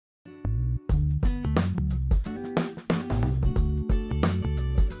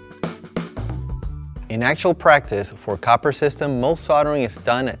In actual practice, for copper system, most soldering is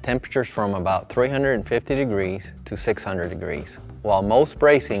done at temperatures from about 350 degrees to 600 degrees, while most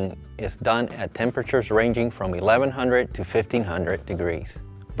bracing is done at temperatures ranging from 1100 to 1500 degrees.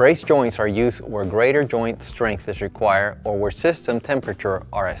 Brace joints are used where greater joint strength is required or where system temperature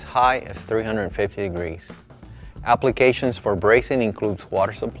are as high as 350 degrees. Applications for bracing includes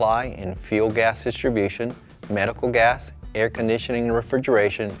water supply and fuel gas distribution, medical gas, air conditioning and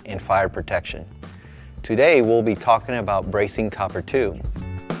refrigeration, and fire protection. Today we'll be talking about bracing copper tube.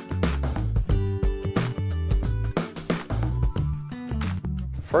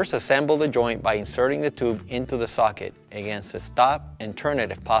 First, assemble the joint by inserting the tube into the socket against the stop and turn it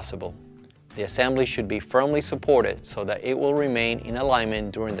if possible. The assembly should be firmly supported so that it will remain in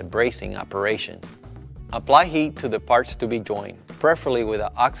alignment during the bracing operation. Apply heat to the parts to be joined, preferably with an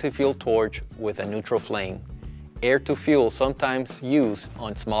oxy-fuel torch with a neutral flame. Air to fuel sometimes used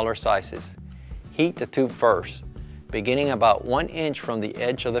on smaller sizes. Heat the tube first, beginning about 1 inch from the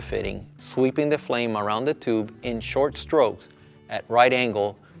edge of the fitting, sweeping the flame around the tube in short strokes at right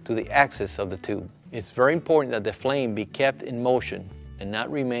angle to the axis of the tube. It's very important that the flame be kept in motion and not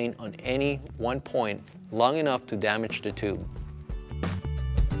remain on any one point long enough to damage the tube.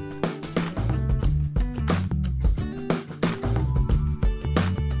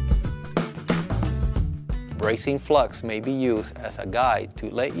 Bracing flux may be used as a guide to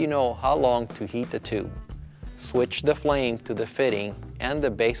let you know how long to heat the tube. Switch the flame to the fitting and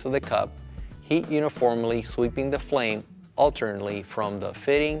the base of the cup. Heat uniformly, sweeping the flame alternately from the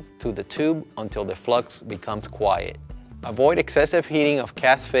fitting to the tube until the flux becomes quiet. Avoid excessive heating of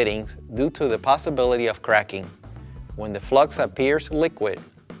cast fittings due to the possibility of cracking. When the flux appears liquid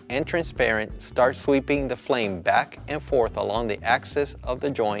and transparent, start sweeping the flame back and forth along the axis of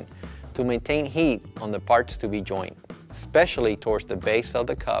the joint to maintain heat on the parts to be joined, especially towards the base of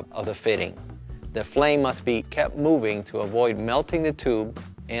the cup of the fitting. The flame must be kept moving to avoid melting the tube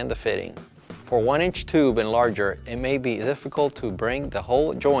and the fitting. For 1 inch tube and larger, it may be difficult to bring the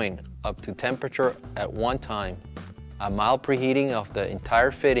whole joint up to temperature at one time. A mild preheating of the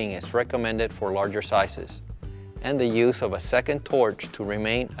entire fitting is recommended for larger sizes, and the use of a second torch to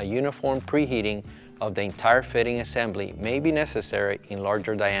remain a uniform preheating of the entire fitting assembly may be necessary in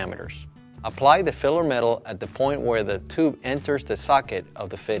larger diameters. Apply the filler metal at the point where the tube enters the socket of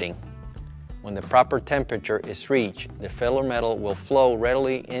the fitting. When the proper temperature is reached, the filler metal will flow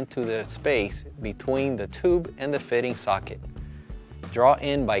readily into the space between the tube and the fitting socket. Draw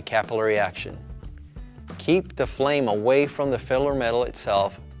in by capillary action. Keep the flame away from the filler metal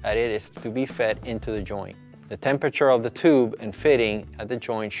itself as it is to be fed into the joint. The temperature of the tube and fitting at the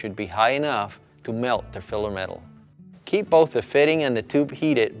joint should be high enough to melt the filler metal. Keep both the fitting and the tube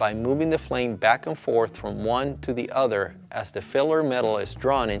heated by moving the flame back and forth from one to the other as the filler metal is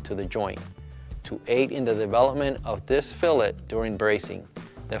drawn into the joint. To aid in the development of this fillet during bracing,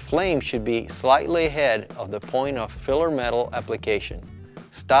 the flame should be slightly ahead of the point of filler metal application.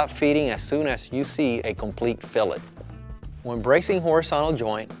 Stop feeding as soon as you see a complete fillet. When bracing horizontal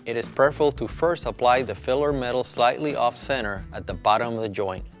joint, it is preferable to first apply the filler metal slightly off-center at the bottom of the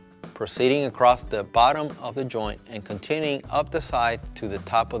joint, proceeding across the bottom of the joint and continuing up the side to the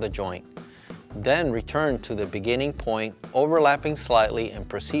top of the joint. Then return to the beginning point, overlapping slightly, and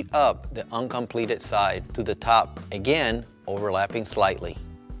proceed up the uncompleted side to the top, again overlapping slightly.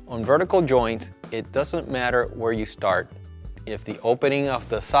 On vertical joints, it doesn't matter where you start. If the opening of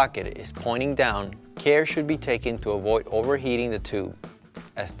the socket is pointing down, care should be taken to avoid overheating the tube,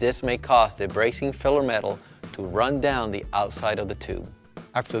 as this may cause the bracing filler metal to run down the outside of the tube.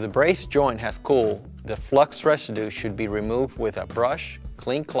 After the brace joint has cooled, the flux residue should be removed with a brush,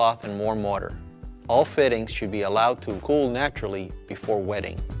 clean cloth, and warm water. All fittings should be allowed to cool naturally before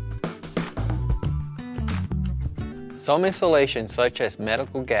wetting. Some installations, such as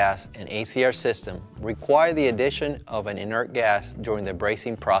medical gas and ACR system, require the addition of an inert gas during the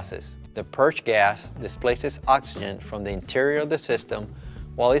bracing process. The purge gas displaces oxygen from the interior of the system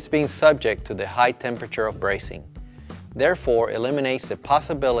while it's being subject to the high temperature of bracing. Therefore, eliminates the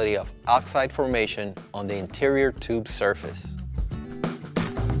possibility of oxide formation on the interior tube surface.